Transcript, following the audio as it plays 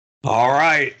All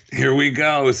right, here we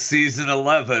go. Season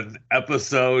 11,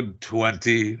 episode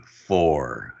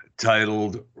 24,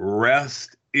 titled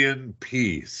Rest in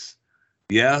Peace.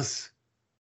 Yes,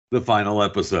 the final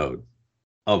episode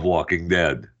of Walking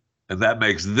Dead. And that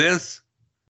makes this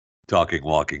Talking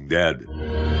Walking Dead.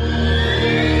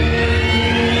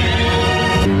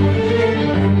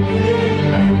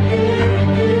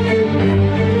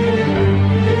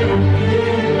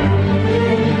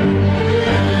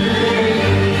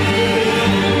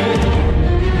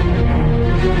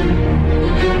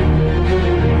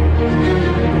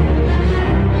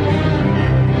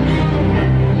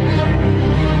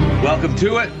 Welcome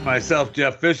to it. Myself,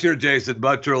 Jeff Fisher, Jason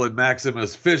Buttrell, and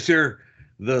Maximus Fisher.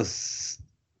 The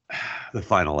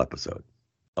final episode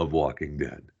of Walking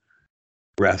Dead.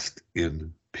 Rest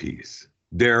in peace.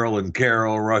 Daryl and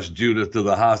Carol rush Judith to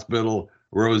the hospital.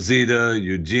 Rosita,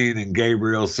 Eugene, and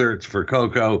Gabriel search for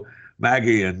Coco.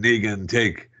 Maggie and Negan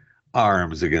take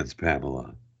arms against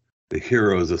Pamela. The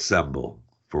heroes assemble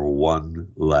for one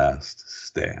last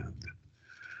stand.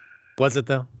 Was it,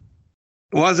 though?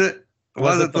 Was it?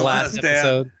 Was it the last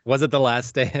episode? Was it the last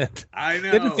stand? I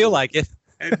know. Didn't feel like it.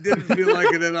 It didn't feel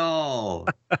like it at all.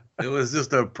 It was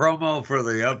just a promo for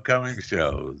the upcoming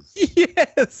shows.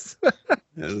 Yes.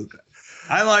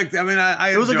 I liked. I mean,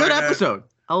 I it was a good enjoyed it. episode.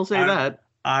 I'll say that.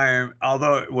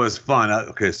 Although it was fun.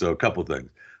 Okay, so a couple things.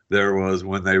 There was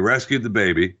when they rescued the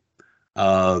baby.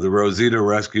 The Rosita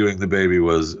rescuing the baby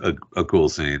was a cool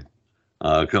scene.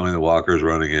 Killing the walkers,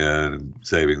 running in, and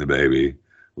saving the baby.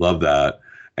 Love that.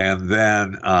 And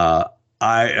then I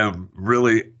am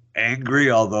really angry,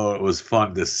 although it was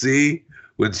fun to see,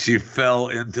 when she fell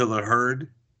into the herd.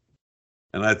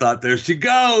 And I thought, there she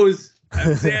goes.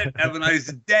 That's it. Have a nice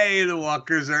day. The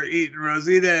walkers are eating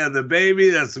Rosita and the baby.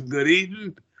 That's some good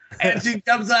eating. And she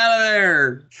comes out of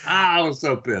there. I was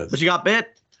so pissed. But she got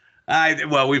bit?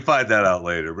 Well, we find that out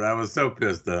later, but I was so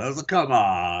pissed. I was like, come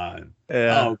on.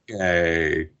 Yeah.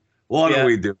 Okay. What are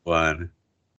we doing?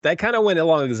 That kind of went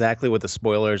along exactly with the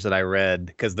spoilers that I read,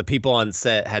 because the people on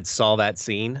set had saw that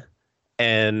scene,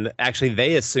 and actually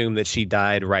they assumed that she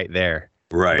died right there.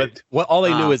 Right. But what all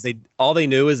they knew is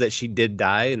that she did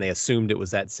die, and they assumed it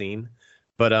was that scene.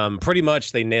 But pretty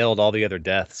much they nailed all the other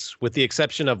deaths, with the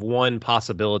exception of one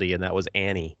possibility, and that was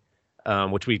Annie,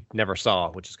 which we never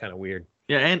saw, which is kind of weird.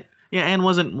 Anne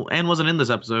wasn't in this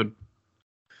episode.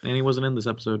 Annie wasn't in this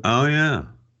episode. Oh yeah.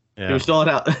 Yeah. It was still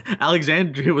at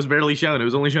Alexandria. Was barely shown. It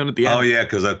was only shown at the end. Oh yeah,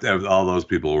 because all those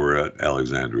people were at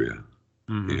Alexandria.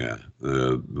 Mm-hmm. Yeah,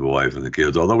 the wife and the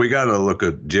kids. Although we got to look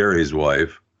at Jerry's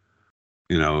wife.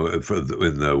 You know, at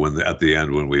the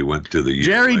end when we went to the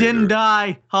Jerry didn't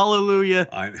die. Hallelujah.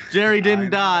 Jerry didn't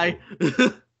die.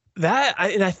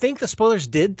 I think the spoilers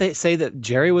did say that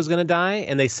Jerry was going to die,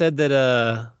 and they said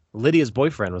that Lydia's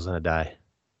boyfriend was going to die,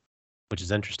 which is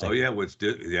interesting. Oh yeah,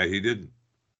 he didn't.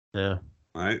 Yeah.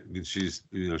 Right, she's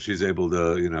able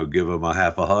to give him a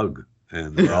half a hug,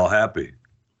 and they're all happy.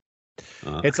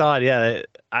 It's odd, yeah.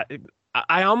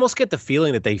 I almost get the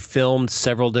feeling that they filmed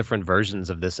several different versions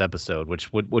of this episode,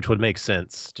 which would make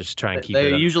sense. Just try and keep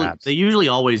it. They usually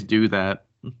always do that.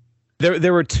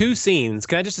 There were two scenes.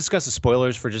 Can I just discuss the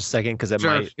spoilers for just a second? Because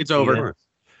it's over.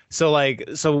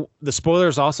 So the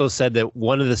spoilers also said that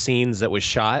one of the scenes that was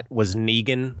shot was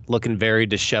Negan looking very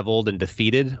disheveled and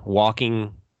defeated,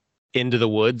 walking into the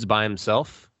woods by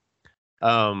himself,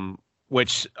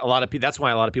 which that's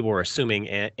why a lot of people were assuming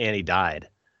Annie died.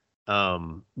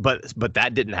 But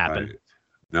that didn't happen. Right.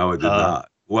 No, it did not.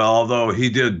 Well, although he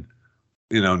did,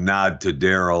 nod to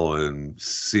Daryl and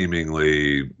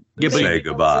seemingly say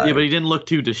goodbye. Yeah, but he didn't look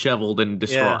too disheveled and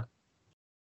distraught.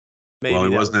 Yeah. Well,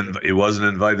 he wasn't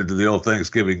invited to the old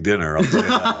Thanksgiving dinner. I'll tell you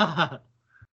that.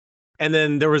 And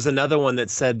then there was another one that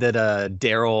said that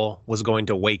Daryl was going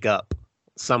to wake up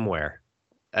somewhere,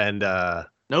 and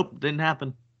nope, didn't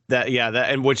happen.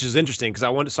 And which is interesting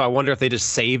because I wonder if they just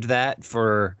saved that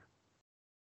for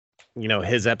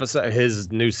his episode,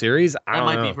 his new series. That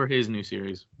might be for his new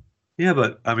series. Yeah,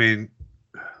 but I mean,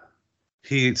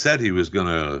 he said he was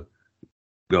gonna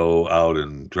go out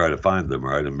and try to find them,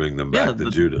 right, and bring them back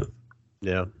to Judith.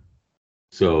 Yeah.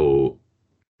 So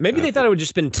maybe they thought it would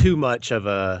just been too much of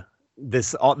a.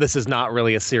 This is not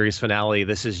really a series finale.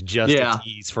 This is just a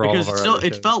tease for all of our other shows.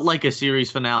 It felt like a series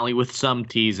finale with some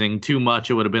teasing. Too much,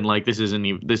 it would have been like this doesn't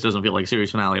feel like a series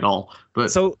finale at all.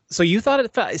 But so you thought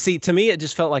it felt? See, to me, it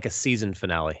just felt like a season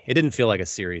finale. It didn't feel like a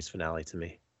series finale to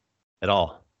me, at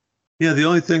all. Yeah, the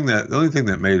only thing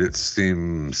that made it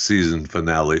seem season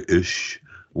finale-ish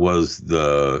was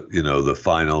the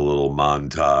final little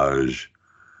montage.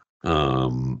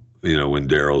 When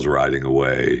Daryl's riding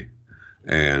away.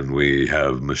 and we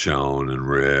have Michonne and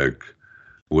Rick,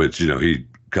 which he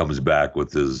comes back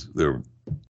with their.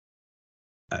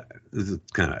 This is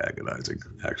kind of agonizing,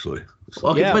 actually.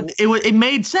 Okay, yeah. But it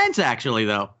made sense, actually,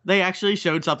 though. They actually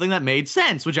showed something that made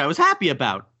sense, which I was happy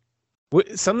about.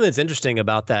 Something that's interesting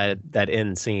about that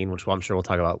end scene, which I'm sure we'll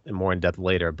talk about more in depth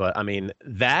later, but I mean,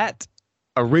 that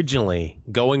originally,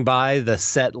 going by the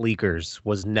set leakers,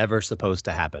 was never supposed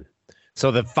to happen.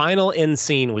 So the final end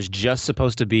scene was just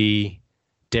supposed to be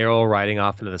Daryl riding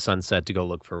off into the sunset to go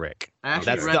look for Rick.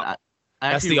 That's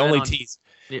the only tease.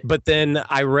 Yeah. But then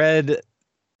I read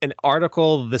an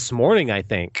article this morning, I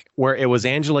think, where it was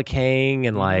Angela Kang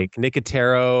and like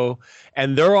Nicotero,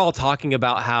 and they're all talking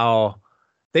about how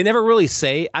they never really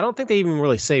say, I don't think they even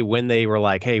really say when they were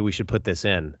like, hey, we should put this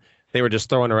in. They were just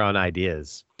throwing around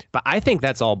ideas. But I think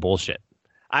that's all bullshit.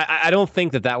 I don't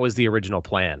think that was the original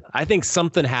plan. I think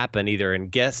something happened either in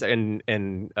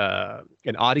an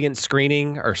audience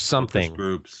screening or something. Focus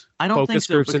groups. I don't think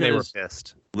so, groups, and they were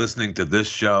pissed. Listening to this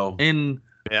show. In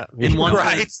one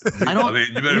right. I mean,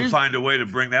 you better find a way to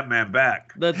bring that man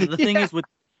back. The thing is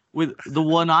with the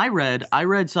one I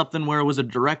read something where it was a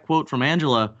direct quote from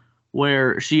Angela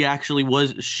where she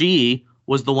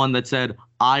was the one that said,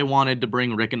 I wanted to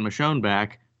bring Rick and Michonne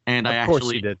back, and of course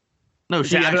she did. No,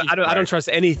 I don't trust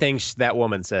anything that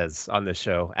woman says on this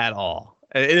show at all,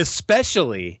 and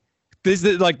especially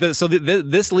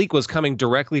this leak was coming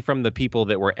directly from the people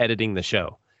that were editing the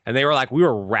show, and they were like, we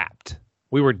were wrapped,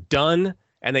 we were done,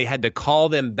 and they had to call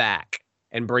them back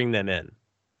and bring them in.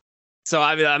 So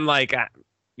I mean, I'm like,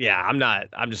 yeah,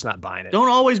 I'm just not buying it. Don't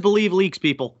always believe leaks,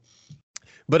 people.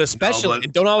 But especially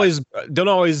don't always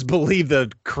believe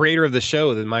the creator of the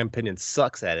show that, in my opinion,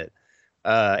 sucks at it.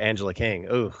 Angela Kang.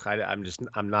 Ooh,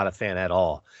 I'm not a fan at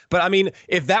all. But I mean,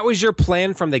 if that was your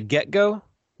plan from the get-go,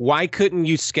 why couldn't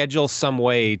you schedule some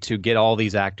way to get all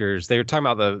these actors? They were talking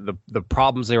about the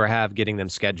problems they were getting them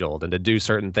scheduled and to do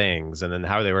certain things, and then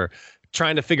how they were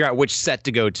trying to figure out which set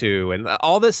to go to, and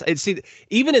all this.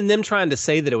 Even in them trying to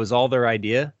say that it was all their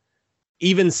idea,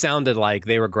 even sounded like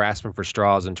they were grasping for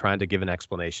straws and trying to give an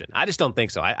explanation. I just don't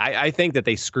think so. I think that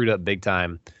they screwed up big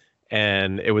time,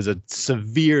 and it was a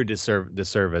severe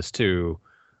disservice to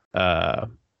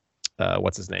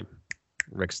what's his name?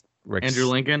 Rick's Andrew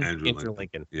Lincoln. Andrew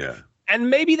Lincoln. Yeah. And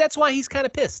maybe that's why he's kind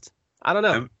of pissed. I don't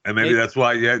know. And maybe that's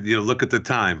why you look at the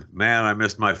time. Man, I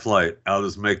missed my flight. I'll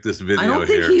just make this video here. I don't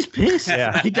think he's pissed.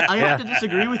 Yeah. I have to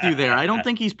disagree with you there. I don't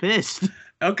think he's pissed.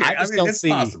 Okay, I mean, it's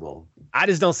possible. I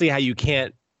just don't see how you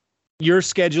can't. Your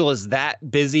schedule is that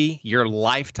busy, your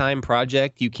lifetime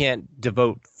project. You can't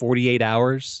devote 48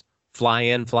 hours, fly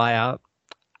in, fly out.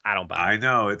 I don't buy it. I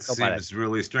know it seems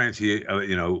really strange. He,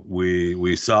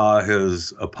 we saw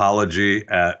his apology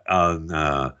on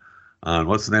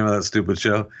what's the name of that stupid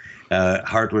show,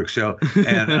 Hardwick show,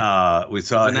 and we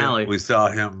saw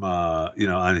him,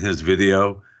 on his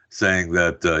video saying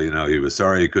that he was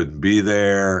sorry he couldn't be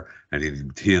there, and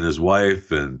he and his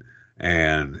wife and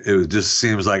it just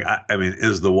seems like I mean,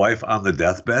 is the wife on the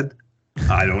deathbed?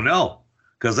 I don't know,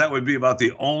 because that would be about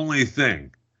the only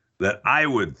thing that I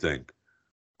would think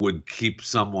would keep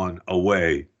someone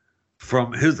away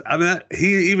from his. I mean,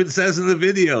 he even says in the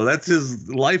video that's his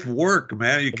life work,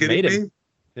 man. Are you kidding me?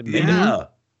 It made him.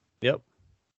 Yep.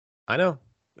 I know.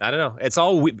 I don't know. It's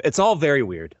all very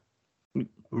weird.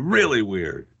 Really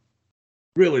weird.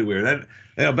 Really weird.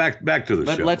 And back to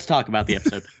the show. Let's talk about the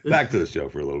episode. Back to the show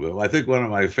for a little bit. I think one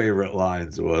of my favorite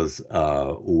lines was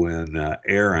when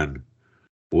Aaron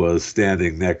was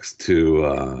standing next to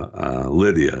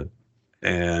Lydia,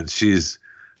 and she's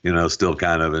still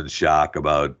kind of in shock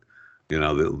about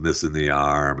missing the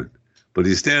arm, but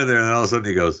he's standing there, and all of a sudden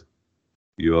he goes,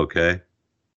 "You okay?"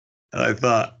 And I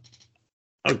thought,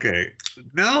 okay,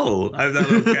 no, I'm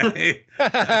not okay.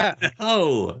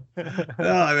 No.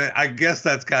 I mean, I guess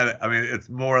that's it's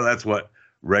more, that's what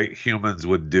humans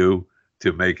would do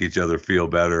to make each other feel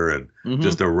better, and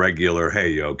just a regular,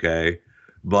 hey, you okay?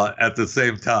 But at the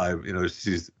same time,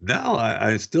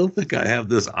 I still think I have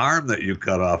this arm that you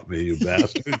cut off me, you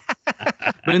bastard.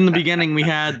 But in the beginning, we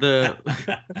had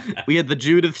the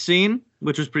Judith scene,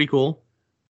 which was pretty cool.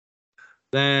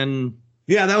 Then.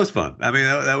 Yeah, that was fun. I mean,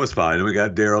 that was fine. And we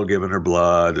got Daryl giving her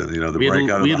blood, and the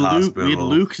breakout of the hospital. We had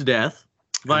Luke's death,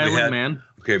 Violin Man.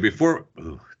 Okay, before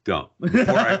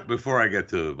I get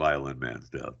to Violin Man's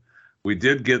death, we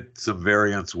did get some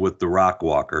variants with the Rock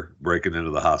Walker breaking into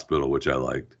the hospital, which I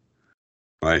liked.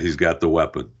 Right, he's got the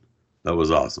weapon. That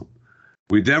was awesome.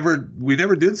 We never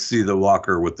did see the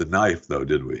Walker with the knife, though,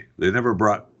 did we? They never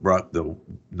brought the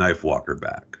knife Walker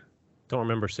back. Don't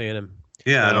remember seeing him.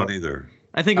 Yeah, I don't either.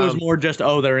 I think it was more just,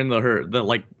 they're in the herd.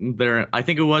 I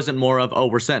think it wasn't more of,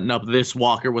 we're setting up this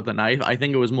walker with a knife. I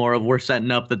think it was more of, we're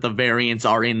setting up that the variants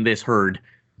are in this herd.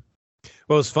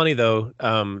 Well, it's funny though,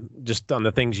 just on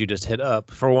the things you just hit up.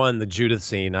 For one, the Judith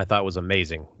scene I thought was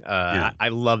amazing. I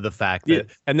love the fact that,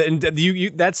 and then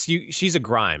she's a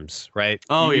Grimes, right?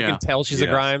 Oh, you can tell she's a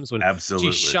Grimes when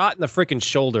absolutely. She's shot in the freaking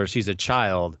shoulder. She's a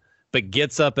child, but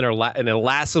gets up in her in a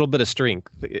last little bit of strength,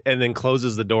 and then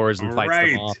closes the doors and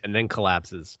fights them off, and then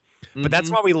collapses. But that's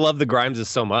why we love the Grimeses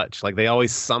so much. Like they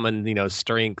always summon,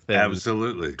 strength. And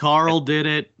absolutely. Carl did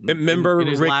it. Remember, in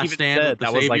his Rick last even stand said with the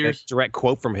that was like a Saviors? direct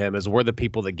quote from him: "Is we're the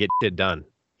people that get shit done."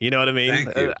 You know what I mean?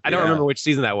 Thank you. I don't remember which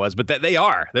season that was, but they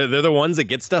are. They're the ones that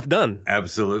get stuff done.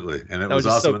 Absolutely, and it That was was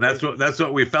just awesome. so And that's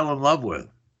what we fell in love with.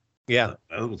 Yeah,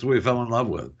 That's what we fell in love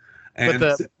with. And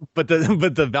but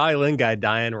the violin guy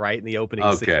dying right in the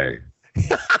opening. Scene. okay.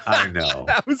 I know.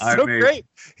 That was so great.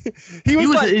 He was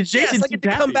like, it's Jason yes, I get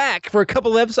to come back for a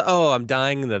couple episodes. Oh, I'm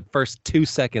dying in the first 2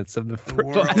 seconds of the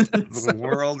The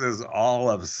world is all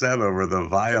upset over the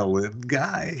violin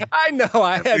guy. I know.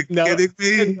 I had no. Kidding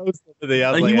me?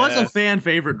 He was a fan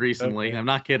favorite recently. Okay. I'm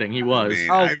not kidding. He was.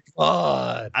 God.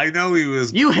 I know he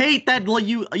was. You hate that.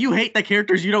 You hate that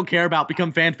characters you don't care about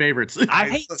become fan favorites. I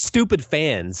hate stupid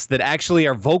fans that actually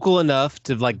are vocal enough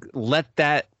to let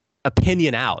that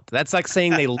opinion out. That's like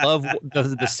saying they love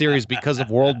the series because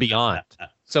of World Beyond.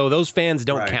 So those fans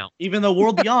don't count. Even though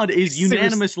World Beyond is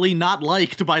unanimously not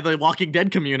liked by the Walking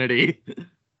Dead community.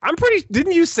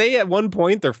 Didn't you say at one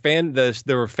point there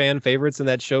were fan favorites in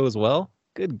that show as well?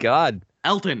 Good God.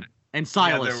 Elton and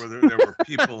Silas. Yeah, there were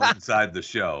people inside the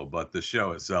show, but the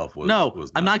show itself was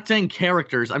was I'm not saying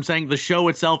characters. I'm saying the show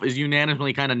itself is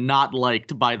unanimously kind of not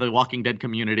liked by the Walking Dead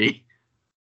community.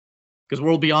 Because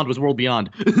World Beyond was World Beyond.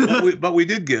 but we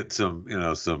did get some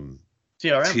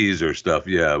TRM teaser stuff,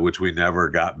 which we never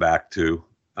got back to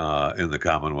in the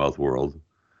Commonwealth world.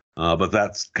 But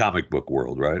that's comic book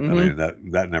world, right? Mm-hmm. I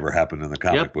mean, that never happened in the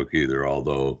comic book either,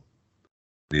 although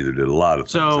neither did a lot of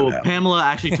things. So Pamela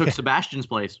actually took Sebastian's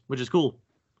place, which is cool.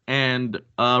 And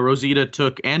Rosita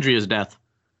took Andrea's death.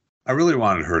 I really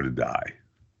wanted her to die.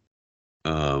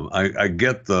 I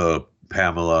get the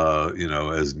Pamela,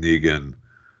 as Negan,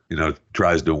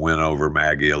 tries to win over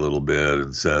Maggie a little bit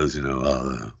and says,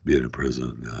 being in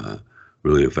prison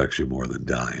really affects you more than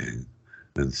dying.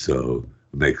 And so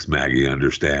makes Maggie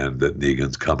understand that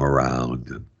Negan's come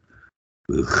around.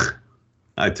 And,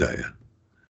 I tell you,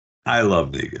 I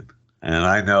love Negan. And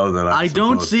I know that I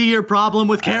don't see your problem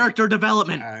with character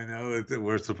development. I know that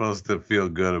we're supposed to feel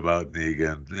good about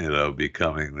Negan,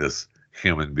 becoming this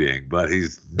human being, but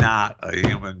he's not a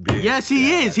human being. Yes,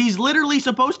 he is. He's literally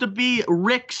supposed to be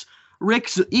Rick's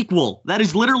equal. That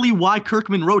is literally why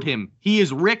Kirkman wrote him. He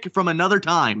is Rick from another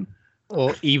time.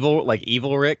 Well, evil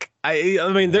Rick.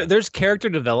 I mean, there's character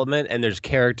development and there's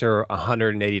character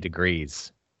 180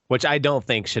 degrees, which I don't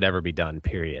think should ever be done.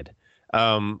 Period.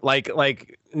 Like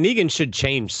Negan should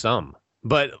change some.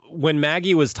 But when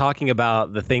Maggie was talking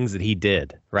about the things that he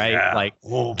did, right? Yeah. Like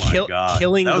God.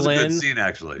 killing that was Glenn. a good scene,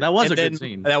 actually. That was a good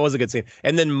scene. That was a good scene.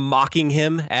 And then mocking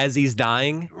him as he's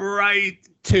dying. Right.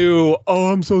 To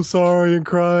I'm so sorry and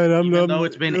crying. Even though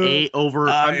it's been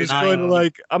I'm just going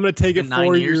to I'm going to take it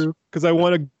for you because I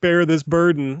want to bear this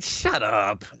burden. Shut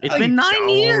up. It's been 9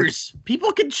 years.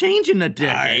 People can change in a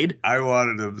decade. I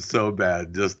wanted him so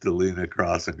bad just to lean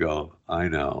across and go, I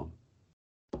know.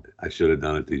 I should have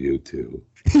done it to you too.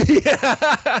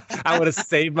 Yeah. I would have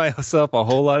saved myself a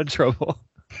whole lot of trouble.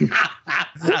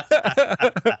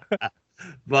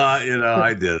 But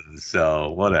I didn't.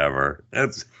 So whatever.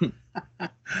 That's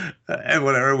and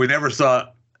whatever. We never saw.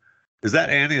 Is that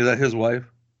Annie? Is that his wife?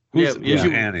 Who's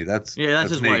Annie? That's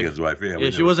his Negan's wife.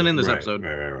 Yeah, she wasn't in this episode.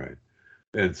 Right.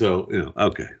 And so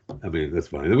okay. I mean, that's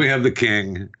fine. Then we have the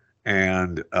King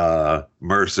and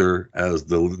Mercer as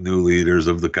the new leaders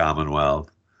of the Commonwealth.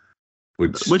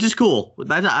 Which is cool.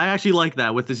 I actually like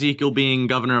that, with Ezekiel being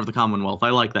governor of the Commonwealth. I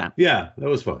like that. Yeah, that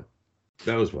was fun.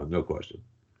 No question.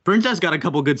 Princess got a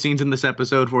couple good scenes in this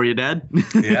episode for you, Dad.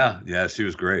 yeah, she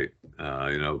was great.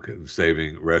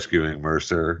 Rescuing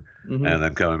Mercer, and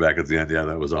then coming back at the end. Yeah,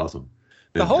 that was awesome.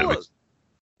 The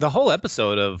whole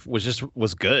episode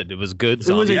was good. It was good.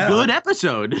 It was a good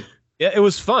episode. Yeah, it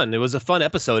was fun. It was a fun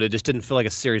episode. It just didn't feel like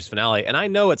a series finale. And I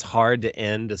know it's hard to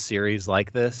end a series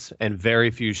like this, and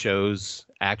very few shows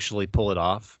actually pull it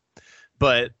off.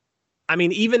 But I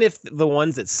mean, even if the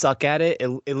ones that suck at it,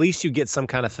 at least you get some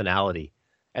kind of finality.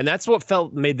 And that's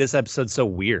what made this episode so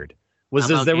weird.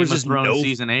 There was just no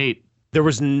season 8. There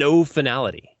was no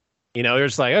finality. You're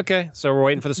just like, okay, so we're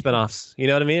waiting for the spinoffs. You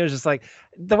know what I mean? It was just like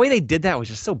the way they did that was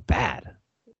just so bad.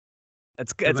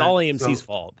 It's all AMC's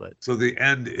fault. But so the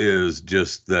end is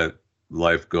just that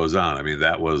life goes on. I mean,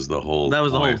 that was the whole. That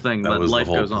was the whole thing. That was the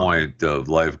whole point of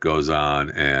life goes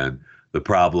on, and the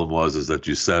problem is that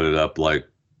you set it up like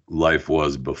life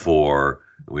was before.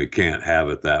 And we can't have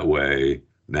it that way.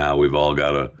 Now we've all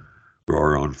got to grow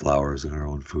our own flowers and our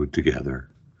own food together,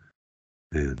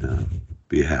 and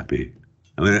be happy.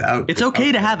 I mean, it's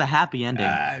okay to have a happy ending.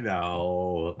 I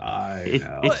know.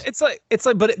 Well, it's like,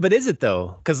 but is it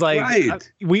though? Because like,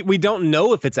 right. we don't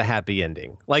know if it's a happy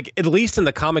ending. Like, at least in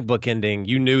the comic book ending,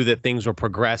 you knew that things were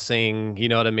progressing. You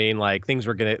know what I mean? Like things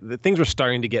were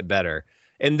starting to get better.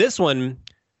 And this one,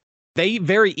 they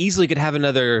very easily could have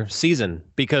another season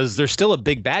because there's still a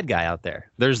big bad guy out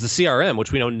there. There's the CRM,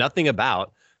 which we know nothing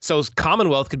about. So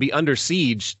Commonwealth could be under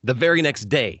siege the very next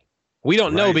day. We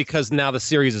don't know because now the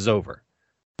series is over.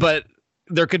 But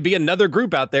there could be another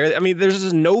group out there. I mean, there's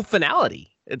just no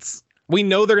finality. We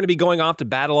know they're going to be going off to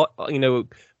battle,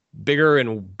 bigger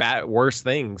and worse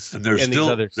things. And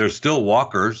there's still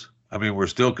walkers. I mean, we're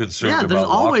still concerned about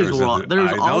walkers.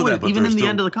 There's always, even in the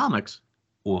end of the comics.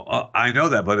 Well, I know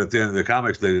that, but at the end of the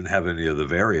comics, they didn't have any of the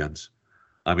variants.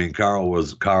 I mean, Carl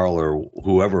or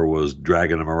whoever was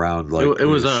dragging him around like it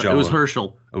was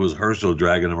Herschel. It was Herschel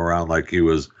dragging him around like he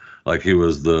was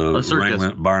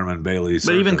the Barnum Bailey circus.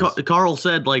 But even Carl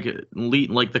said like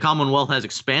the Commonwealth has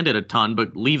expanded a ton,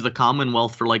 but leave the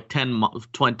Commonwealth for like 10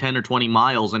 or 20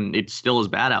 miles and it's still as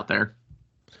bad out there.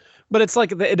 But it's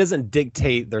like it doesn't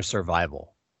dictate their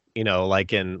survival,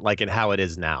 like in how it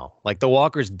is now. Like the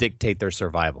walkers dictate their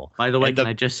survival. By the way, can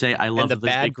I just say I love the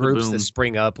bad groups that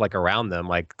spring up like around them,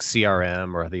 like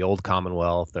CRM or the old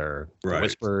Commonwealth or the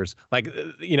Whisperers. Like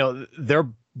they're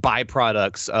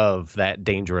byproducts of that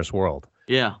dangerous world.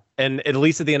 Yeah. And at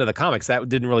least at the end of the comics, that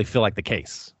didn't really feel like the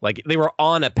case. Like they were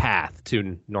on a path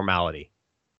to normality.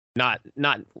 Not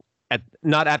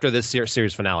after this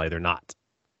series finale. They're not.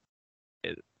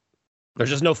 There's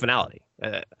just no finality.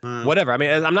 Whatever. I mean,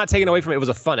 I'm not taking away from it. It was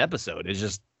a fun episode. It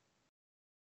just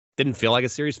didn't feel like a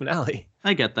series finale.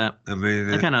 I get that. I mean,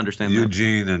 I kind of understand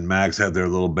Eugene and Max had their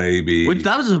little baby. Which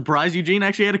that was a surprise. Eugene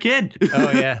actually had a kid.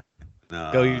 Oh, yeah.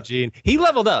 Go Eugene. He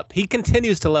leveled up. He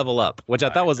continues to level up, which I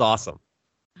thought was awesome.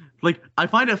 Like, I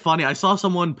find it funny. I saw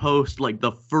someone post, like,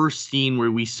 the first scene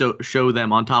where we show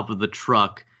them on top of the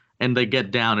truck, and they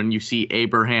get down, and you see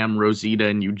Abraham, Rosita,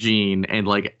 and Eugene, and,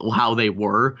 like, how they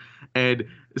were. And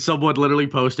someone literally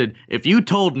posted, if you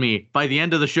told me by the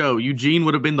end of the show Eugene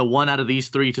would have been the one out of these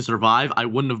three to survive, I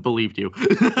wouldn't have believed you.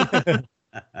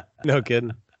 No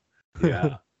kidding.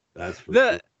 Yeah, that's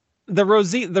the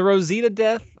Rosita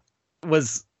death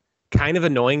was kind of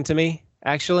annoying to me,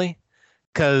 actually,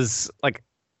 because like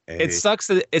it sucks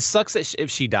that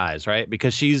if she dies, right?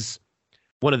 Because she's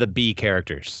one of the B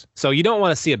characters, so you don't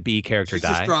want to see a B character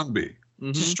die. She's a strong B.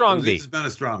 Mm-hmm. She's a strong B. She's been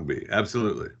a strong B,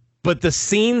 absolutely. But the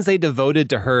scenes they devoted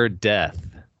to her death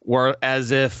were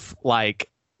as if like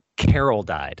Carol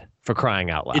died, for crying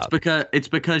out loud. It's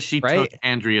because she took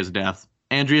Andrea's death.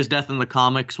 Andrea's death in the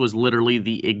comics was literally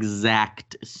the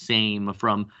exact same,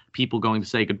 from people going to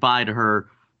say goodbye to her.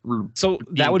 So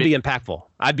that would be impactful.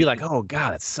 I'd be like, oh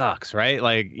God, it sucks, right?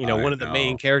 Like, one of the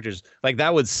main characters, like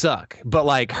that would suck. But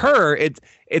like her,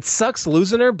 it sucks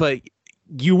losing her, but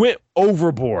you went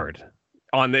overboard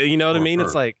on the, you know what I mean? Her.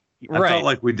 It's like, I felt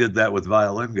like we did that with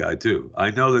Violin Guy too. I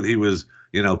know that he was,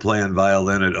 playing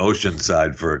violin at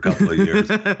Oceanside for a couple of years.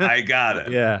 I got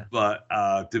it. Yeah. But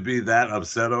to be that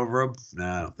upset over him,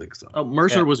 nah, I don't think so. Oh,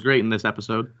 Mercer was great in this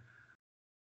episode.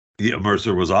 Yeah,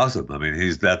 Mercer was awesome. I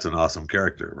mean, that's an awesome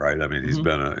character, right? I mean, he's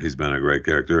been a great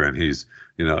character, and he's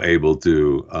able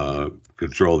to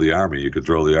control the army. You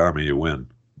control the army, you win.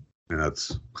 And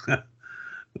that's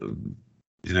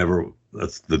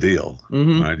that's the deal,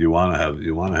 right? You want to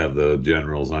have the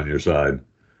generals on your side.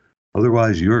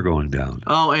 Otherwise, you're going down.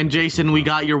 Oh, and Jason, we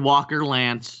got your Walker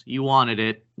Lance. You wanted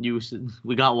it.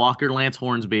 We got Walker Lance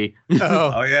Hornsby.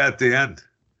 Oh yeah, at the end.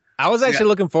 I was actually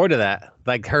looking forward to that,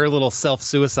 like her little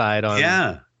self-suicide on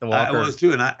the Walker. I was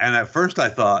too, and at first I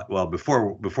thought, well,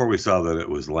 before we saw that it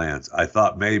was Lance, I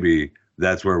thought maybe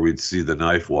that's where we'd see the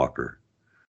Knife Walker,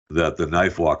 that the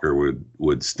Knife Walker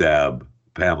would stab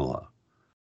Pamela,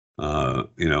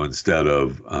 instead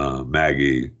of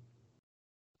Maggie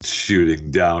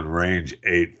shooting downrange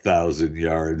 8,000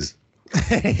 yards.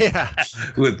 Yeah,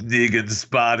 with Negan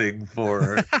spotting for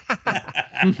her.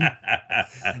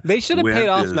 They should have paid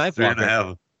off Knife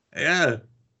Walker. Yeah,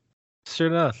 sure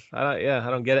enough. I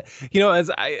don't get it.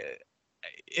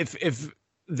 If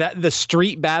that the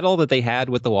street battle that they had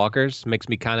with the Walkers makes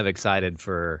me kind of excited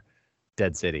for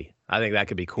Dead City. I think that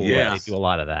could be cool. Yeah, they do a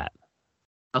lot of that.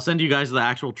 I'll send you guys the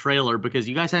actual trailer because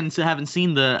you guys haven't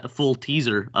seen the full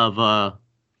teaser of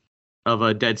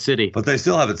a Dead City. But they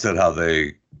still haven't said how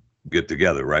they get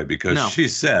together, right? Because No. she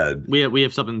said We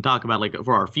have something to talk about, like,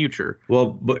 for our future. well,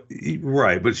 but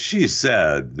right, but she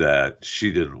said that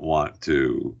she didn't want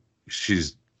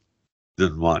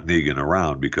Negan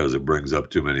around because it brings up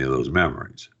too many of those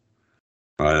memories.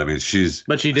 Right? I mean, she's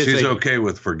okay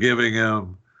with forgiving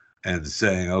him and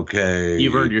saying, okay,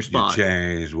 you've earned your spot. You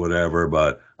changed, whatever,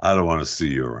 but I don't want to see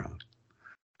you around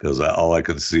because all I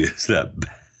can see is that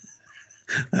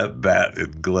bat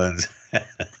in Glenn's head.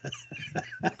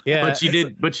 Yeah,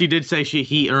 but she did say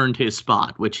he earned his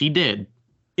spot, which he did.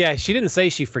 Yeah, she didn't say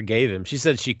she forgave him. She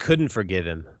said she couldn't forgive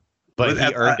him, but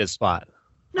he earned his spot.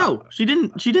 No, she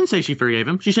didn't. She didn't say she forgave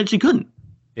him. She said she couldn't.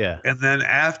 Yeah. And then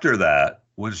after that,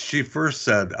 when she first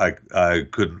said I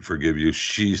couldn't forgive you,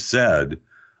 she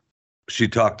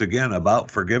talked again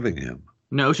about forgiving him.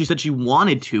 No, she said she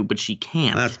wanted to, but she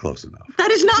can't. That's close enough.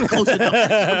 That is not close enough.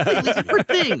 That's a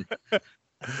completely different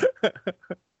thing.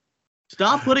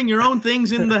 Stop putting your own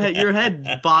things in your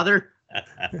head, father.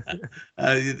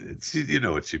 You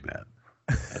know what she meant.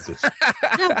 That's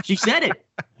what she said it.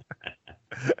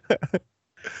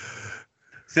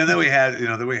 So then we had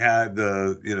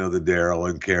the Daryl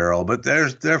and Carol, but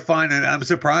they're fine, and I'm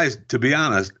surprised, to be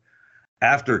honest,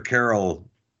 after Carol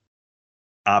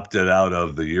opted out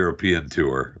of the European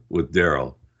tour with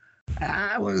Daryl,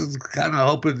 I was kind of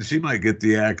hoping she might get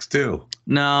the axe too.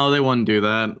 No, they wouldn't do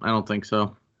that. I don't think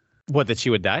so. What, that she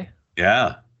would die?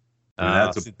 Yeah.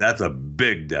 I mean, that's a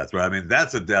big death, right? I mean,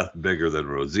 that's a death bigger than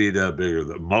Rosita, bigger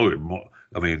than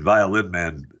Violin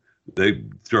Man. They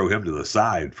throw him to the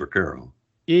side for Carol.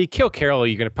 You kill Carol,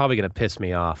 you're probably gonna piss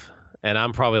me off, and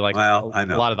I'm probably like I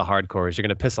know. A lot of the hardcores. You're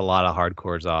gonna piss a lot of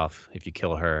hardcores off if you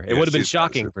kill her. It would have been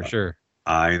shocking for sure.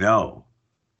 I know,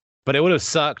 but it would have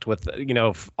sucked with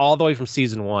all the way from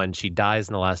season 1. She dies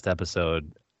in the last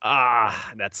episode.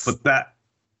 That's. But that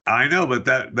I know, but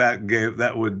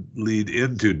that would lead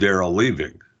into Daryl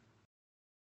leaving.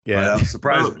 Yeah, but I'm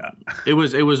surprised. It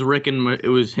was Rick it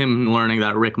was him learning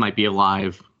that Rick might be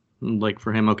alive. Like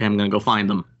for him, okay, I'm gonna go find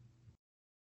them.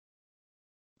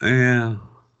 Yeah,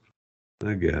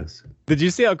 I guess. Did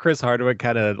you see how Chris Hardwick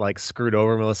kind of like screwed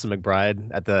over Melissa McBride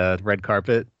at the red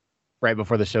carpet right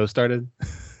before the show started?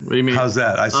 What do you mean? How's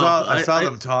that? I saw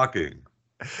them talking.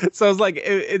 So it was like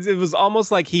it was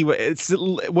almost like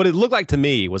what it looked like to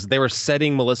me was they were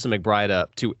setting Melissa McBride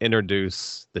up to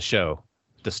introduce the show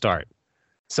to start.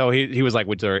 So he was like,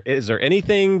 is there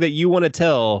anything that you want to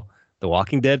tell the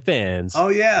Walking Dead fans? Oh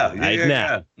yeah.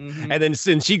 Mm-hmm. And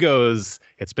then she goes,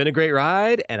 "It's been a great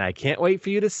ride, and I can't wait for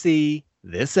you to see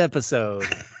this episode,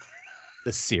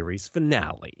 the series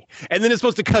finale." And then it's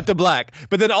supposed to cut to black,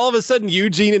 but then all of a sudden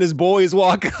Eugene and his boys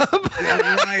walk up.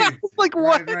 Yeah, right. Like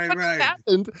what right.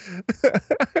 happened?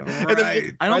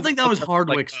 Right. I don't think that was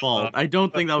Hardwick's fault. I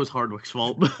don't think that was Hardwick's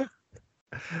fault.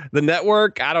 The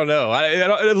network, I don't know.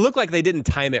 It looked like they didn't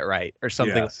time it right or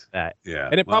something like that. Yeah.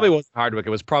 And it probably wasn't Hardwick. It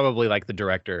was probably like the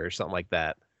director or something like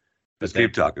that. Just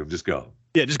keep talking. Just go.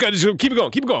 Yeah, just keep it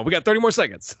going. Keep it going. We got 30 more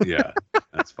seconds. Yeah,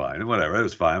 that's fine. Whatever. It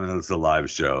was fine. It's a live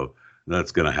show.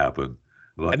 That's going to happen.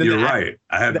 But you're right.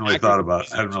 I hadn't really thought about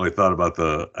the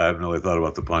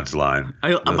punchline.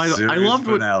 I loved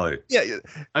finale.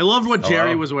 I loved what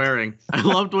Jerry was wearing. I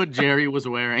loved what Jerry was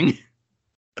wearing.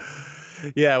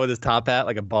 Yeah, with his top hat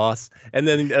like a boss. And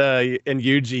then and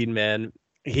Eugene, man,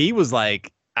 he was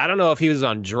like, I don't know if he was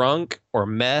on drunk or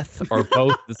meth or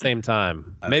both at the same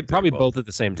time. Maybe probably both at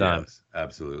the same time. Yes,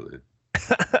 absolutely.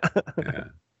 Yeah.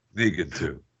 Negan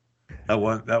too.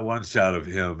 That one shot of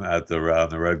him on the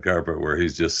red carpet where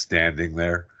he's just standing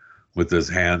there with his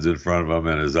hands in front of him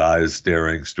and his eyes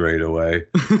staring straight away.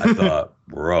 I thought,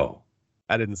 bro.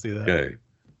 I didn't see that. Okay,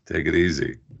 take it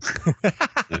easy.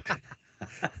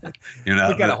 You're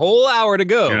not. We got a whole hour to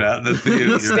go. You're not in the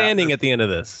theater. Standing at the end of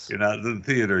this. You're not in the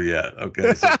theater yet.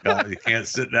 Okay, so you can't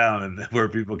sit down and where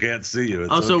people can't see you.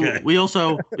 It's okay. we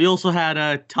also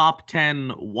had top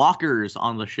 10 walkers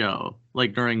on the show,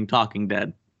 like during Talking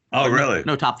Dead. Oh, really?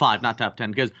 No, top 5, not top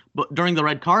 10. But during the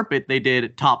red carpet, they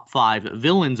did top 5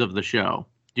 villains of the show.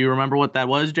 Do you remember what that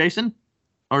was, Jason?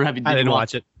 Or have you? I didn't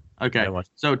watch it. Okay.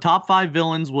 So top 5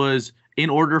 villains was in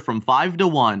order from 5 to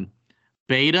 1: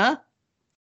 Beta,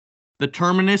 the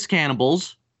Terminus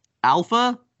Cannibals,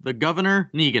 Alpha, the Governor,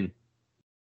 Negan.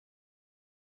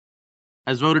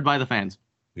 As voted by the fans.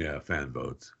 Yeah, fan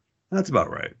votes. That's about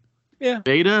right. Yeah.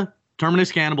 Beta,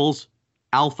 Terminus Cannibals,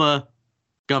 Alpha,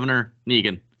 Governor,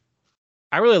 Negan.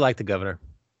 I really liked the Governor.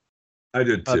 I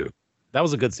did too. That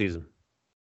was a good season.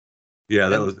 Yeah,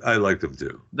 I liked him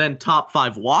too. Then top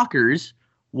 5 walkers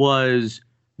was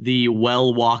the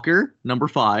well walker, number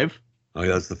 5. Oh,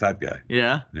 yeah, that's the fat guy.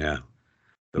 Yeah. Yeah.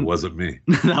 That wasn't me.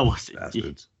 That was it.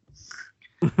 Bastards.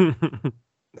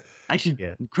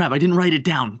 Actually, crap, I didn't write it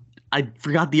down. I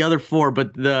forgot the other 4,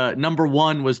 but the number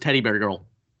 1 was Teddy Bear Girl.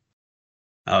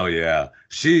 Oh yeah,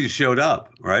 she showed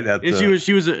up right at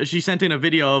the. She sent in a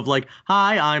video of like,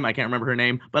 "Hi, I can't remember her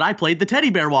name, but I played the Teddy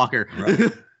Bear Walker."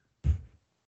 Right.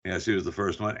 Yeah, she was the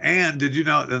first one. And did you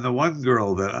know? And the one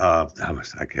girl that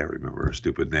I can't remember her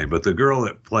stupid name, but the girl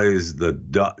that plays the.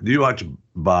 Do you watch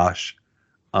Bosch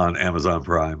on Amazon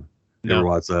Prime? You ever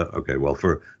watch that? Okay, well,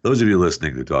 for those of you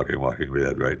listening to Talking Walking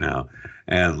Dead right now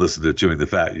and listen to Chewing the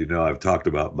Fat, you know I've talked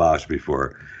about Bosch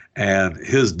before. And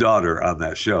his daughter on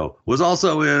that show was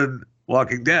also in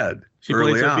Walking Dead. She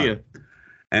played Sophia.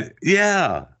 And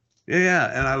yeah.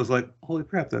 And I was like, holy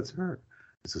crap, that's her.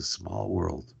 It's a small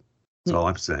world. That's all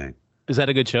I'm saying. Is that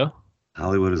a good show?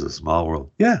 Hollywood is a small world.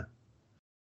 Yeah.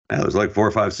 There's like 4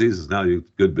 or 5 seasons now.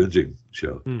 Good binging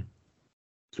show.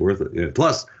 It's worth it. Yeah.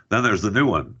 Plus, then there's the new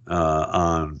one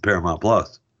on Paramount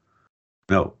Plus.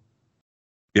 No.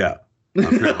 Yeah.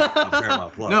 On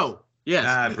Paramount Plus. No. Yes.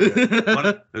 I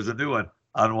forget. There's a new one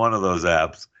on one of those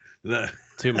apps.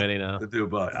 Too many now.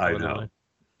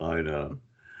 I know.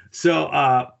 So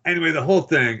anyway, the whole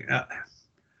thing,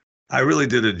 I really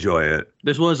did enjoy it.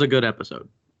 This was a good episode.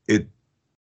 It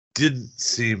didn't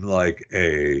seem like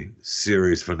a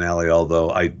series finale,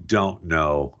 although I don't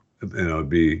know.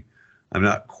 I'm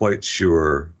not quite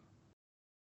sure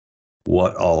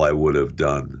what all I would have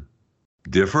done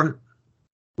different,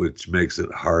 which makes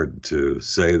it hard to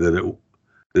say that it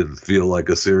didn't feel like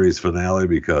a series finale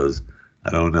because I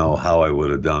don't know how I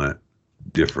would have done it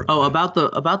different. Oh, about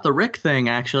the Rick thing,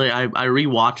 actually, I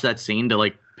rewatched that scene to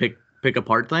like pick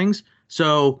apart things.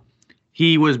 So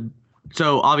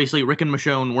obviously Rick and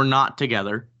Michonne were not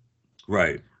together.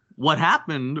 Right. What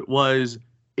happened was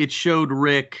it showed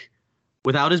Rick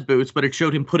without his boots, but it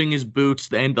showed him putting his boots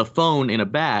and the phone in a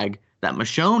bag that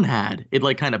Michonne had. It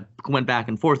like kind of went back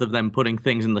and forth of them putting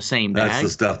things in the same bag. That's the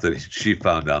stuff that she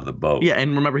found on the boat. Yeah,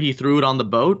 and remember he threw it on the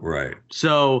boat? Right.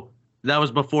 So that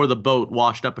was before the boat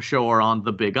washed up ashore on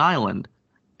the big island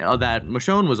that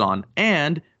Michonne was on.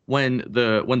 And when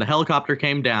the helicopter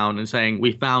came down and saying,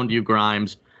 "We found you,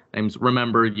 Grimes, and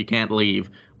remember you can't leave,"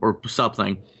 or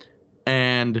something,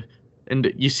 and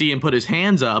you see him put his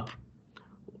hands up,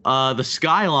 the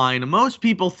skyline, most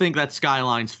people think that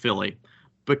skyline's Philly.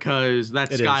 Because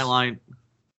that skyline,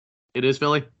 it is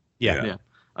Philly? Yeah.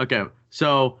 Okay.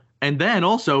 So, and then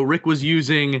also Rick was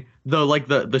using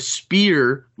the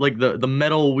spear, like the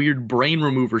metal weird brain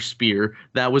remover spear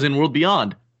that was in World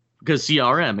Beyond, because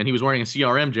CRM, and he was wearing a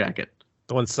CRM jacket.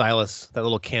 The one Silas, that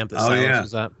little camp that Silas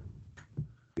was at.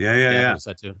 Yeah.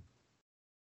 That too.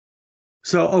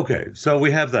 So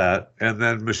we have that, and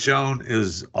then Michonne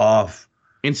is off.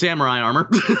 In samurai armor.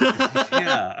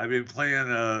 Yeah, I mean, playing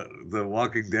the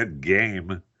Walking Dead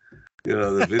game,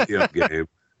 the video game,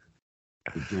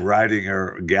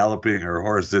 galloping her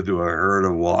horse into a herd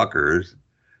of walkers.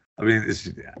 I mean,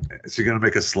 is she going to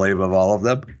make a slave of all of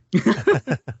them?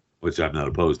 Which I'm not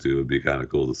opposed to. It'd be kind of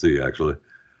cool to see, actually.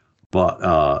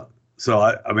 But so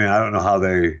I don't know how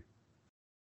they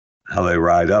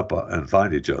ride up and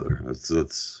find each other.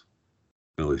 It's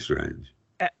really strange.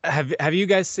 Have you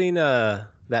guys seen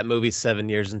that movie 7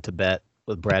 Years in Tibet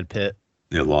with Brad Pitt?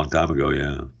 Yeah, a long time ago.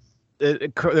 Yeah.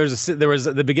 There was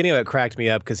the beginning of it cracked me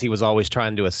up because he was always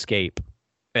trying to escape,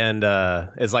 and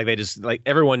it's like they just like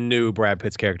everyone knew Brad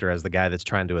Pitt's character as the guy that's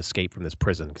trying to escape from this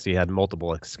prison because he had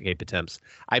multiple escape attempts.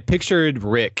 I pictured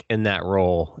Rick in that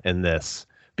role in this.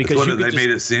 Because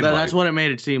made it seem like. That's what it made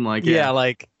it seem like. Yeah,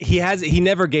 like he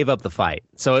never gave up the fight.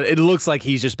 So it looks like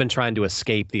he's just been trying to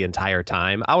escape the entire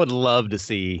time. I would love to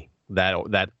see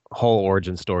that whole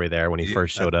origin story there when he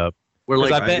first showed up.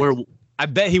 I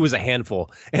bet he was a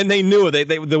handful, and they knew it.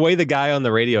 The way the guy on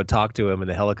the radio talked to him in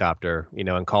the helicopter,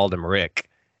 and called him Rick.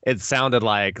 It sounded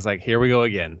like it's like here we go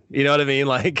again. You know what I mean?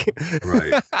 Like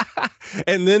right.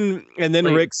 and then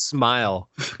Rick's smile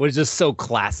was just so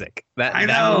classic. I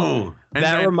know.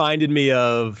 That reminded me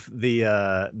of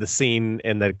the scene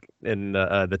in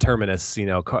the terminus,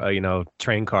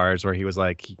 train cars where he was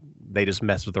like they just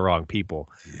messed with the wrong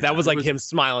people. Yeah, that was like him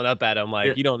smiling up at him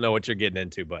like you don't know what you're getting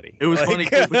into, buddy. It was funny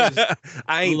too, because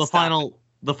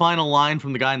the final line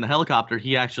from the guy in the helicopter,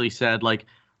 he actually said like,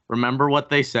 "Remember what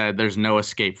they said, there's no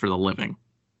escape for the living."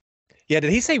 Yeah,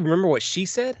 did he say remember what she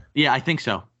said? Yeah, I think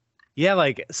so. Yeah,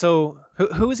 like, so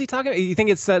who is he talking about? You think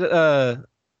it's that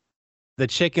the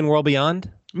chick in World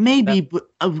Beyond? Maybe, but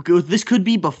this could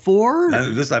be before.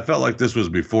 I felt like this was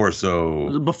before,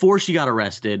 so before she got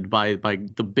arrested by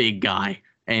the big guy.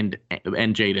 and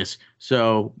Jadis.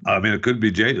 So I mean, it could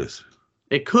be Jadis.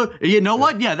 it could. You know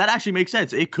what? Yeah, that actually makes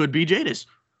sense. It could be Jadis.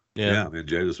 Yeah, I mean,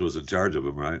 Jadis was in charge of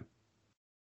him, right?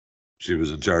 She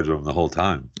was in charge of him the whole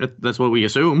time. That's what we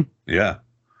assume. Yeah.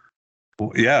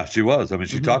 Well, yeah, she was. I mean,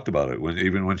 she talked about it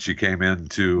even when she came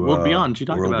into World Beyond. She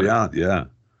talked World about Beyond, yeah,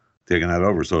 taking that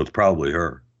over. So it's probably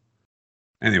her.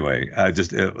 Anyway,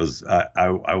 it was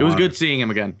good seeing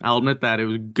him again. I'll admit that it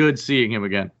was good seeing him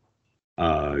again.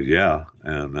 Yeah,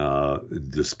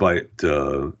 and despite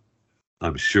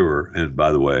I'm sure. And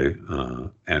by the way,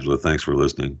 Angela, thanks for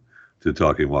listening to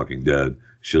Talking Walking Dead.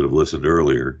 Should have listened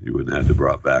earlier. You wouldn't have to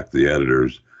brought back the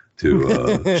editors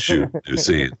to shoot new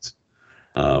scenes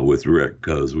with Rick,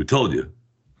 because we told you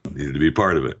needed to be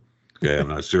part of it. Okay, I'm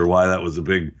not sure why that was a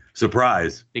big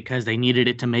surprise. Because they needed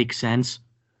it to make sense.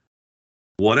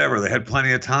 Whatever, they had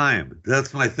plenty of time.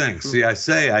 That's my thing. See, I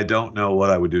say I don't know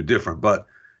what I would do different, but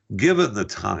given the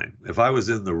time, if I was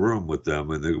in the room with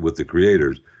them and with the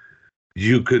creators,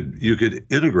 you could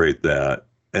integrate that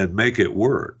and make it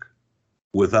work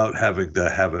without having to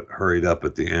have it hurried up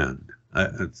at the end.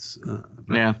 I'm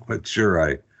not quite sure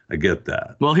I get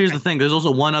that. Well, here's the thing. There's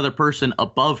also one other person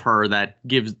above her that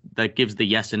gives the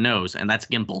yes and no's, and that's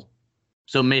Gimple.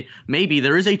 So maybe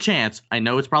there is a chance. I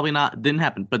know it's probably didn't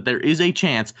happen, but there is a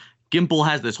chance Gimple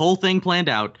has this whole thing planned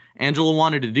out. Angela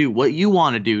wanted to do what you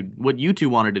want to do, what you two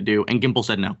wanted to do, and Gimple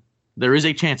said no. There is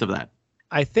a chance of that.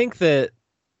 I think that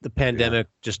the pandemic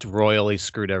just royally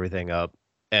screwed everything up.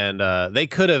 And they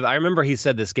could have, I remember he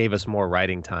said this gave us more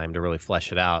writing time to really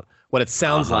flesh it out. What it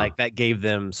sounds like, that gave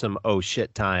them some oh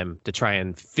shit time to try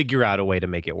and figure out a way to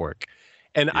make it work.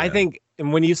 And I think,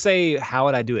 and when you say, how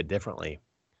would I do it differently?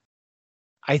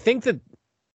 I think that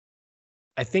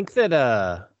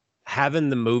having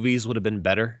the movies would have been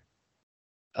better.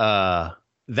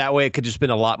 That way it could just been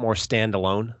a lot more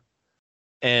standalone.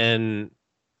 And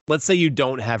let's say you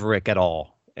don't have Rick at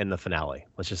all in the finale.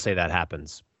 Let's just say that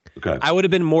happens. Okay. I would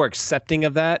have been more accepting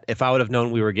of that if I would have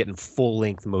known we were getting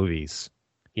full-length movies,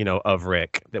 of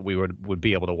Rick that we would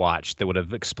be able to watch that would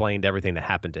have explained everything that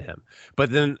happened to him.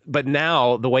 But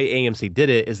now the way AMC did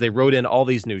it is they wrote in all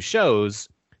these new shows.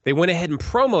 They went ahead and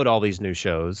promoted all these new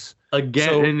shows.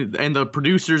 Again, and the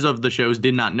producers of the shows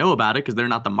did not know about it because they're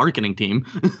not the marketing team.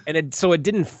 So it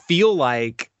didn't feel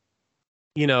like,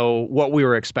 what we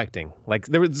were expecting. Like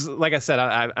there was, like I said,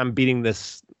 I'm beating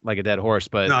this like a dead horse,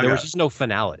 but there was just no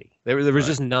finality. There was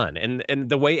just none. And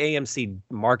the way AMC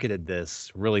marketed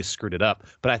this really screwed it up.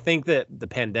 But I think that the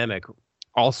pandemic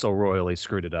also royally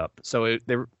screwed it up. So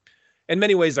in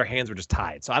many ways, their hands were just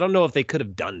tied. So I don't know if they could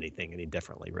have done anything any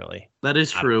differently, really. That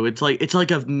is true. It's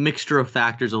like a mixture of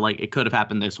factors of like, it could have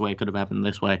happened this way, could have happened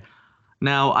this way.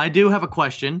 Now, I do have a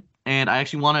question, and I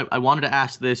actually wanted to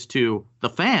ask this to the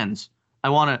fans. I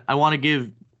want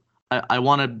to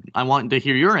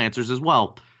hear your answers as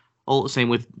well. Well, same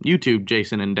with YouTube,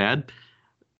 Jason and Dad.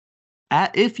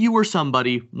 If you were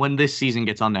somebody when this season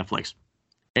gets on Netflix,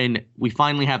 and we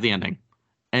finally have the ending,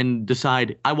 and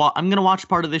decide I'm going to watch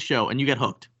part of this show, and you get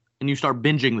hooked, and you start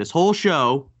binging this whole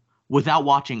show without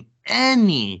watching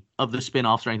any of the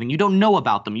spin-offs or anything. You don't know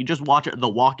about them. You just watch The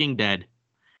Walking Dead,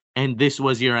 and this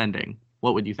was your ending.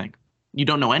 What would you think? You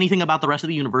don't know anything about the rest of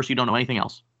the universe. You don't know anything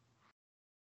else.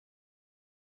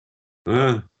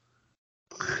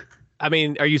 I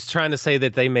mean, are you trying to say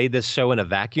that they made this show in a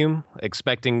vacuum,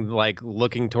 expecting,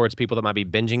 looking towards people that might be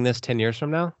binging this 10 years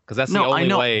from now? Because that's the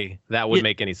only way that would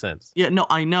make any sense. Yeah, no,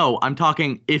 I know. I'm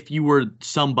talking if you were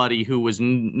somebody who was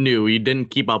new, you didn't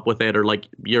keep up with it, or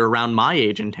you're around my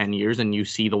age in 10 years and you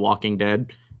see The Walking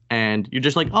Dead and you're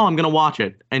just like, oh, I'm going to watch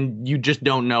it. And you just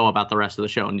don't know about the rest of the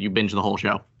show and you binge the whole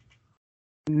show.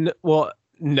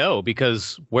 No,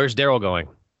 because where's Daryl going?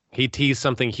 He teased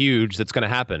something huge that's going to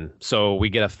happen. So we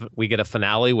get a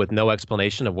finale with no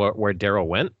explanation of where Daryl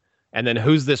went. And then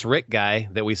who's this Rick guy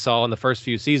that we saw in the first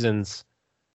few seasons,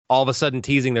 all of a sudden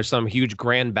teasing there's some huge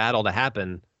grand battle to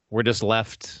happen. We're just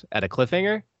left at a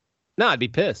cliffhanger. No, I'd be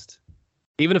pissed.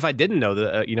 Even if I didn't know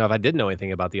if I didn't know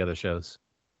anything about the other shows.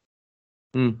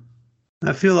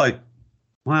 I feel like,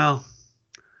 well,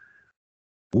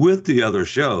 with the other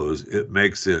shows, it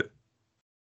makes it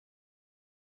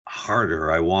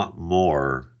harder. I want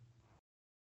more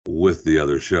with the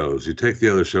other shows. You take the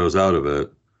other shows out of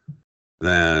it,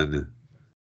 then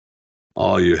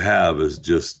all you have is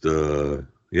just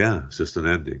it's just an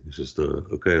ending. It's just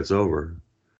okay, it's over.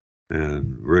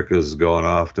 And Rick is going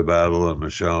off to battle, and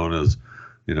Michonne is,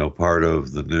 part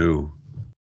of the new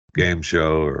game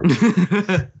show or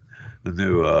the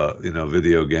new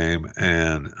video game,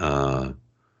 and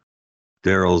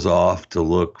Daryl's off to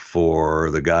look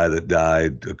for the guy that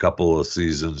died a couple of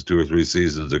seasons, 2 or 3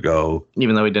 seasons ago.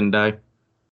 Even though he didn't die.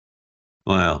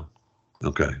 Well,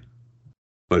 okay.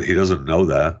 But he doesn't know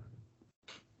that.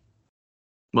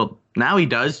 Well, now he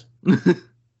does.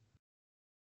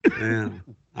 Man,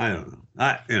 I don't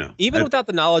know. Even without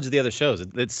the knowledge of the other shows,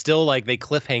 it's still like they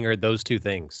cliffhangered those two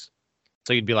things.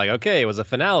 So you'd be like, okay, it was a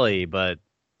finale, but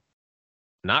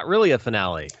not really a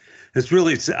finale. It's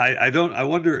really, I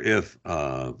wonder if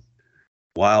while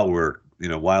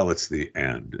it's the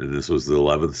end, and this was the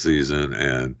 11th season,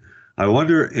 and I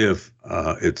wonder if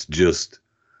it's just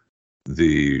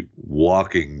the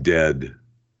Walking Dead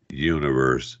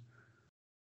universe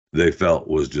they felt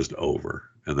was just over,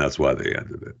 and that's why they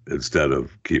ended it instead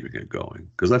of keeping it going.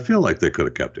 Because I feel like they could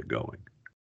have kept it going,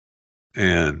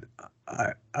 and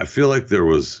I feel like there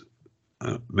was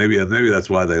maybe that's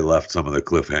why they left some of the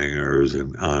cliffhangers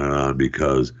and on,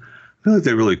 because I feel like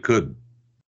they really could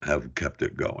have kept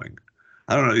it going.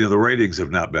 I don't know. The ratings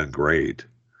have not been great.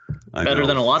 Better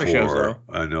than a lot of shows, though.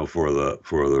 I know for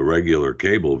the regular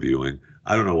cable viewing,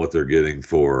 I don't know what they're getting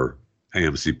for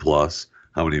AMC Plus.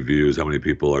 How many views? How many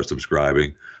people are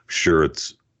subscribing? Sure,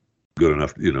 it's good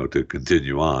enough, to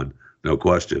continue on, no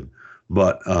question.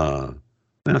 But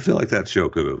I feel like that show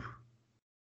could have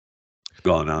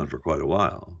gone on for quite a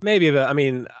while. Maybe, but I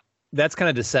mean, that's kind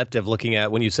of deceptive looking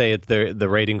at when you say the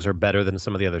ratings are better than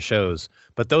some of the other shows.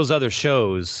 But those other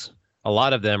shows, a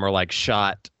lot of them are like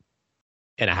shot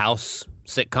in a house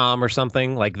sitcom or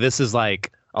something. Like this is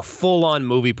like a full-on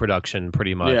movie production,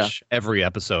 pretty much every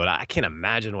episode. I can't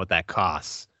imagine what that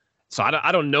costs. So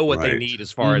I don't know what they need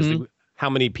as far as how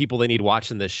many people they need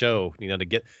watching this show. To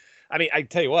get. I mean, I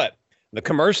tell you what, the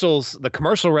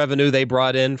commercial revenue they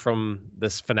brought in from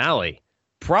this finale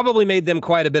probably made them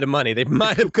quite a bit of money. They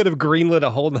could have greenlit a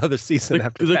whole nother season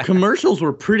after that. The commercials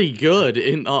were pretty good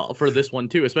for this one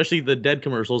too, especially the dead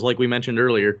commercials, like we mentioned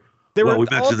earlier. We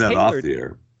mentioned that off the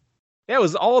air. Yeah, it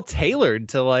was all tailored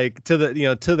to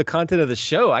the content of the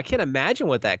show. I can't imagine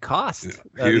what that cost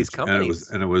these companies.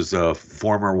 And it was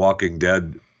former Walking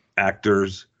Dead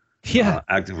actors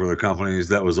acting for the companies.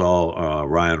 That was all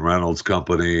Ryan Reynolds'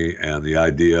 company, and the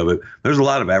idea of it. There's a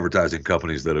lot of advertising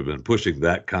companies that have been pushing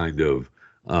that kind of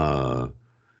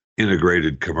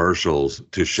integrated commercials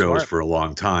to shows for a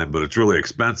long time, but it's really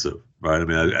expensive, right? I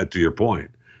mean, to your point,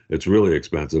 it's really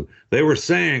expensive. They were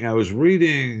saying, I was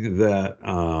reading that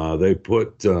they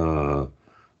put,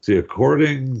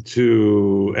 according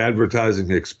to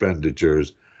advertising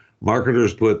expenditures,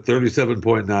 marketers put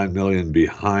 $37.9 million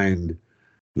behind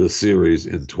the series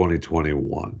in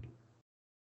 2021.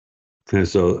 Okay,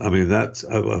 so I mean, I'm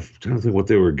trying to think what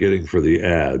they were getting for the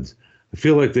ads. I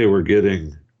feel like they were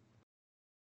getting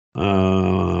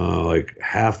like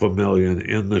 $500,000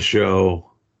 in the show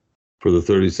for the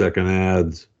 30-second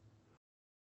ads.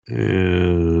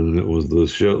 And it was the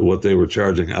show, what they were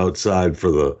charging outside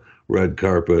for the red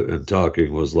carpet and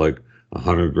talking was like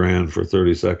 $100,000 for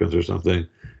 30 seconds or something.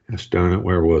 Gosh darn it,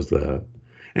 where was that?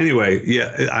 Anyway,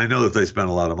 yeah, I know that they spent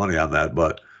a lot of money on that,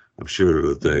 but I'm sure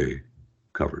that they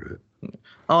covered it.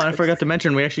 Oh, and I forgot to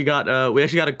mention, we actually got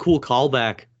a cool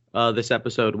callback this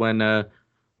episode when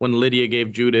Lydia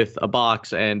gave Judith a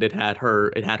box and it had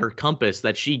her compass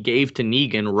that she gave to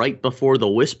Negan right before the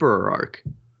Whisperer arc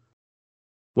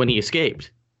when he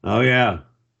escaped. Oh yeah,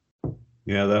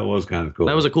 that was kind of cool.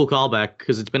 That was a cool callback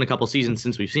because it's been a couple seasons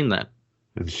since we've seen that.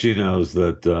 And she knows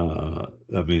that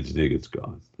that means Negan's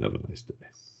gone. Have a nice day.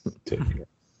 Take care.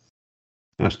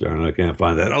 Gosh darn it, I can't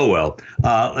find that. Oh well,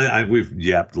 we've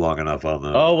yapped long enough on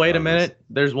the. Oh wait a minute,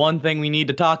 there's one thing we need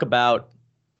to talk about.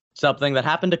 Something that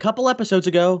happened a couple episodes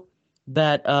ago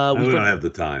that we don't have the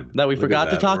time. That we forgot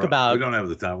to talk about. We don't have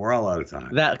the time. We're all out of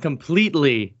time. That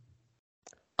completely,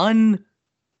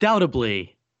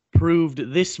 undoubtedly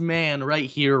proved this man right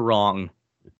here wrong.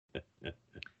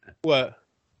 What?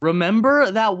 Remember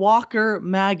that walker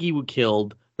Maggie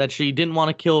killed that she didn't want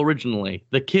to kill originally?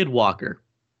 The kid walker.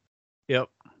 Yep.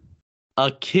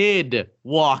 A kid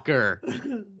walker.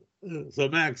 So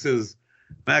Max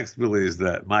believes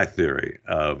that my theory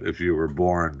of if you were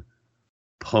born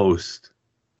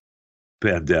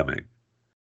post-pandemic,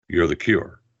 you're the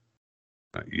cure.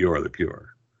 You're the cure.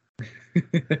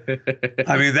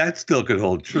 I mean, that still could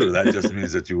hold true. That just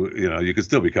means that you could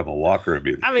still become a walker and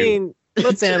be the cure. Mean,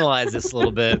 let's analyze this a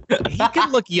little bit. He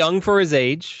could look young for his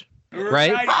age,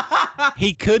 right?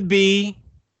 He could be,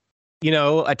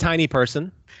 a tiny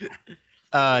person.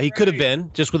 He could have been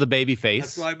just with a baby face.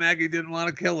 That's why Maggie didn't want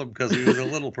to kill him, because he was a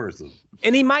little person.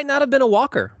 And he might not have been a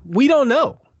walker. We don't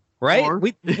know. right? Or-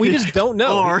 we just don't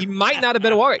know. Or- He might not have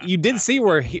been a walker. You did see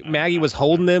where Maggie was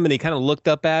holding him, and he kind of looked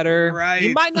up at her. Right.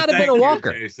 He might not have Thank been a you,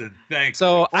 walker. Jason. Thanks.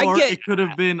 So I Or get. it could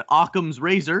have been Occam's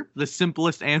razor. The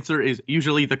simplest answer is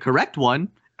usuly the correct one,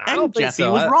 I don't and think Jeffy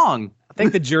so. was wrong. I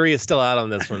think the jury is still out on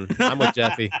this one. I'm with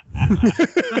Jeffy.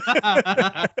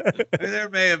 There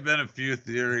may have been a few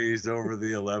theories over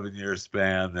the 11-year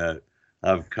span that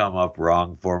have come up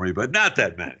wrong for me, but not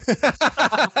that many.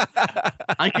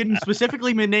 I can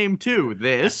specifically name two: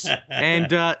 this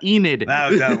and Enid. Now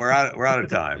we're out of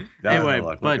time. Anyway,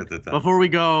 Look but at the time. before we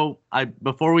go, I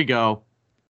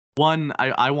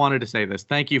wanted to say this.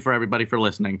 Thank you for everybody for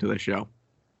listening to this show.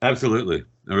 Absolutely,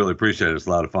 I really appreciate it. It's a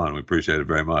lot of fun. We appreciate it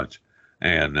very much,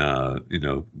 and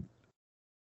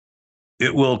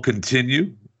it will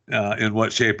continue in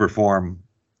what shape or form.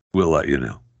 We'll let you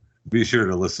know. Be sure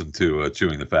to listen to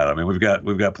Chewing the Fat. I mean, we've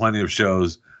got plenty of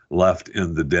shows left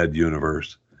in the Dead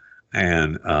universe,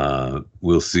 and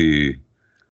we'll see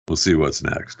what's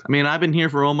next. I mean, I've been here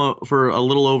for a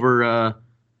little over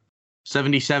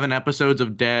 77 episodes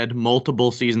of Dead,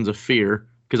 multiple seasons of Fear,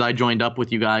 because I joined up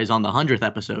with you guys on the 100th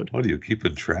episode. What, are you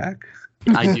keeping track?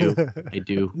 I do.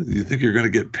 You think you're going to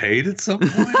get paid at some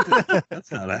point?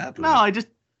 That's not happening. No,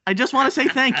 I just want to say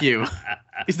thank you.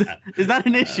 Is that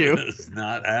an issue? It's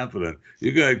not happening.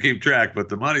 You got to keep track, but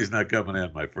the money's not coming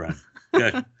in, my friend.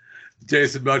 Okay.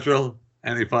 Jason Buttrell,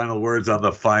 any final words on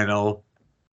The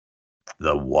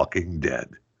Walking Dead?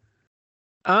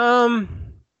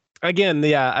 Again,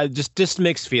 yeah, I just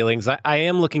mixed feelings. I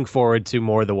am looking forward to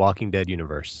more of the Walking Dead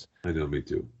universe. I know, me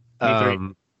too.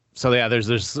 So yeah,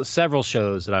 there's several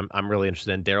shows that I'm really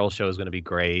interested in. Daryl's show is going to be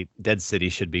great. Dead City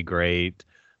should be great.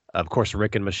 Of course,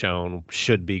 Rick and Michonne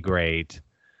should be great.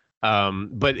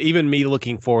 But even me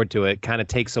looking forward to it kind of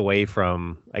takes away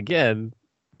from, again,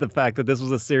 the fact that this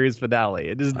was a series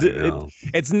finale.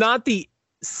 It's not the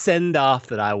send off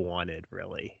that I wanted,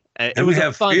 really. It was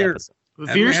a fun episode.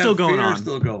 Fear's still going on.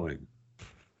 Still going.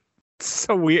 It's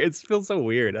so weird. It feels so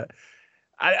weird.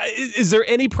 Is there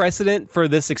any precedent for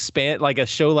this like a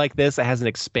show like this that has an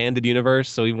expanded universe?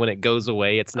 So even when it goes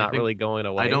away, it's not really going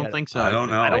away. I don't think so. I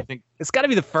don't know. I think it's got to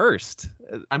be the first.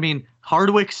 I mean,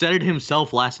 Hardwick said it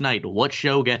himself last night. What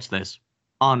show gets this?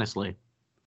 Honestly.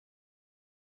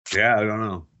 Yeah, I don't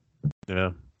know.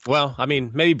 Yeah. Well, I mean,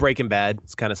 maybe Breaking Bad.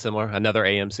 It's kind of similar. Another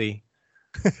AMC.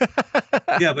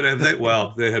 Yeah,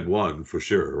 but they had one for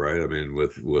sure, right? I mean,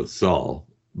 with Saul,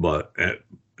 but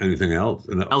anything else?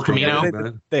 El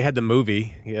Camino. They had the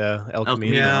movie, yeah, El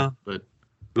Camino. Yeah,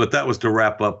 but that was to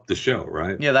wrap up the show,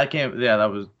 right? Yeah, that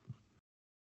was.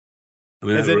 I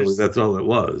mean, that's all it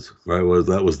was, right?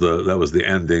 That was the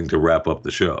ending to wrap up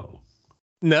the show.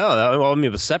 No, it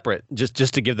was separate,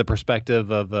 just to give the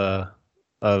perspective of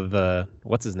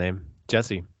what's his name,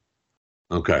 Jesse.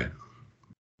 Okay.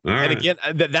 All and right. again,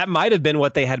 that might have been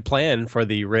what they had planned for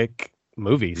the Rick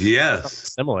movies. Yes. Something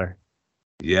similar.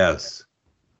 Yes.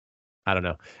 I don't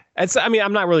know.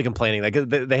 I'm not really complaining. Like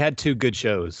they had two good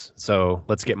shows, so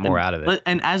let's get more out of it.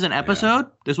 And as an episode,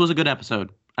 This was a good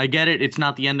episode. I get it. It's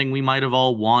not the ending we might have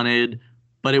all wanted,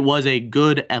 but it was a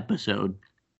good episode,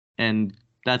 and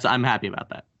I'm happy about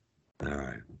that. All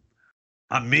right.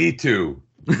 Me too.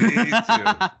 Me too.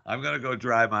 I'm gonna go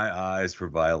dry my eyes for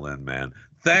Violin Man.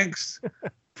 Thanks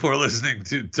for listening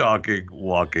to Talking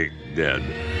Walking Dead.